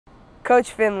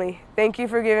Coach Finley, thank you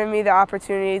for giving me the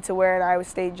opportunity to wear an Iowa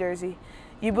State jersey.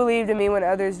 You believed in me when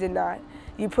others did not.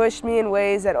 You pushed me in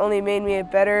ways that only made me a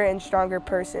better and stronger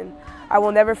person. I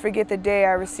will never forget the day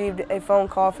I received a phone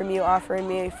call from you offering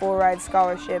me a full-ride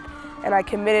scholarship, and I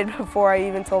committed before I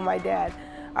even told my dad.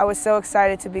 I was so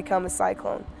excited to become a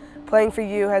Cyclone. Playing for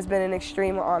you has been an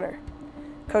extreme honor.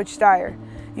 Coach Steyer,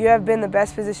 you have been the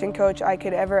best position coach I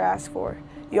could ever ask for.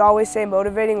 You always say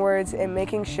motivating words and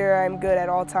making sure I'm good at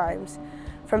all times.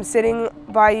 From sitting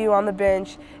by you on the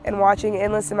bench and watching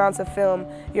endless amounts of film,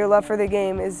 your love for the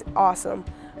game is awesome,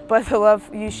 but the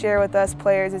love you share with us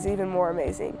players is even more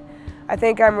amazing. I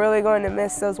think I'm really going to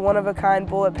miss those one-of-a-kind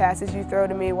bullet passes you throw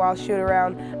to me while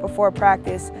shoot-around before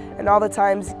practice, and all the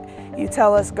times you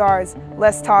tell us guards,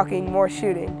 less talking, more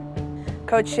shooting.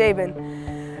 Coach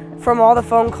Shaban, from all the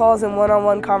phone calls and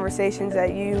one-on-one conversations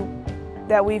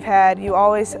that we've had, you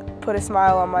always put a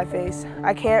smile on my face.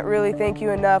 I can't really thank you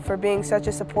enough for being such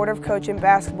a supportive coach in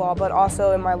basketball, but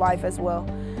also in my life as well.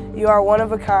 You are one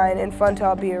of a kind and fun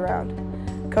to be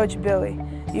around. Coach Billy,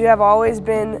 you have always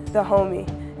been the homie.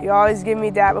 You always give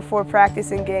me that before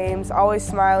practice and games, always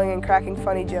smiling and cracking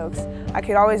funny jokes. I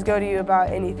could always go to you about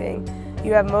anything.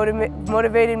 You have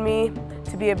motivated me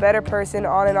to be a better person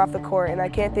on and off the court, and I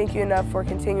can't thank you enough for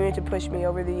continuing to push me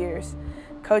over the years.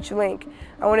 Coach Link,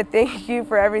 I want to thank you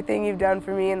for everything you've done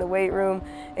for me in the weight room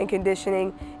and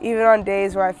conditioning. Even on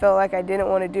days where I felt like I didn't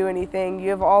want to do anything,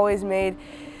 you have always made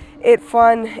it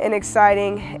fun and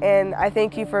exciting, and I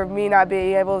thank you for me not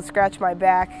being able to scratch my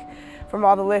back from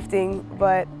all the lifting,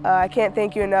 but I can't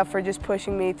thank you enough for just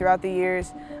pushing me throughout the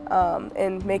years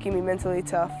and making me mentally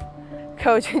tough.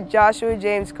 Coach Joshua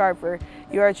James Carper,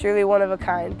 you are truly one of a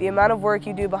kind. The amount of work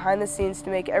you do behind the scenes to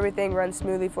make everything run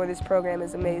smoothly for this program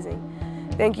is amazing.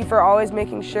 Thank you for always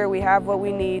making sure we have what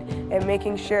we need and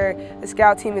making sure the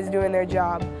scout team is doing their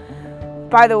job.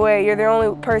 By the way, you're the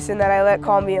only person that I let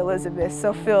call me Elizabeth,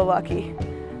 so feel lucky.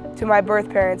 To my birth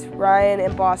parents, Ryan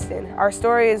and Boston, our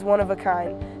story is one of a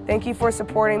kind. Thank you for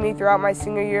supporting me throughout my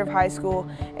senior year of high school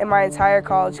and my entire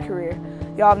college career.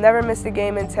 Y'all have never missed a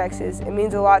game in Texas. It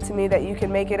means a lot to me that you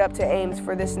can make it up to Ames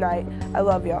for this night. I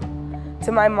love y'all.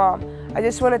 To my mom, I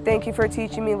just want to thank you for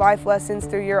teaching me life lessons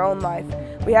through your own life.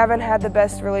 We haven't had the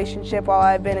best relationship while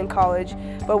I've been in college,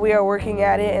 but we are working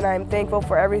at it, and I am thankful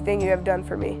for everything you have done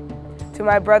for me. To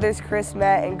my brothers Chris,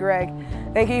 Matt, and Greg,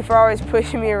 thank you for always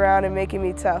pushing me around and making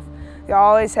me tough. Y'all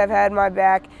always have had my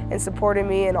back and supported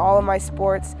me in all of my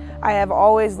sports. I have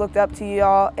always looked up to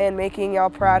y'all, and making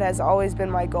y'all proud has always been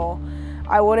my goal.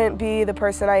 I wouldn't be the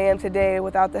person I am today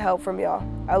without the help from y'all.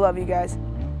 I love you guys.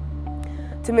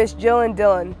 To Miss Jill and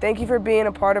Dylan, thank you for being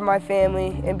a part of my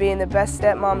family and being the best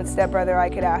stepmom and stepbrother I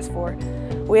could ask for.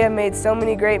 We have made so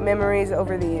many great memories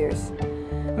over the years.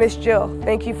 Miss Jill,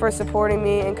 thank you for supporting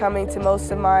me and coming to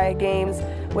most of my games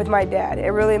with my dad.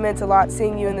 It really meant a lot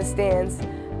seeing you in the stands.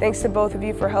 Thanks to both of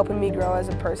you for helping me grow as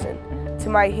a person. To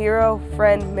my hero,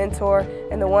 friend, mentor,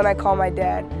 and the one I call my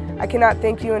dad, I cannot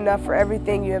thank you enough for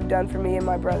everything you have done for me and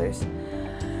my brothers.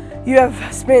 You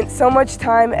have spent so much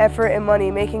time, effort, and money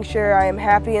making sure I am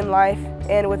happy in life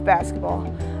and with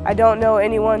basketball. I don't know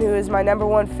anyone who is my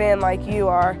 #1 fan like you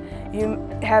are. You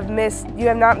have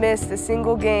not missed a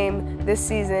single game this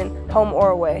season, home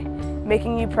or away.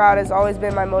 Making you proud has always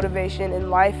been my motivation in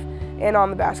life and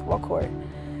on the basketball court.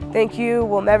 Thank you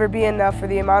will never be enough for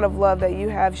the amount of love that you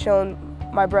have shown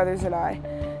my brothers and I.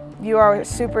 You are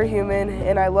superhuman,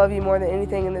 and I love you more than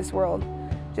anything in this world.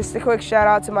 Just a quick shout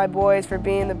out to my boys for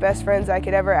being the best friends I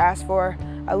could ever ask for.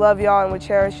 I love y'all and will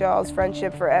cherish y'all's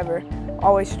friendship forever.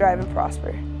 Always strive and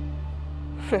prosper.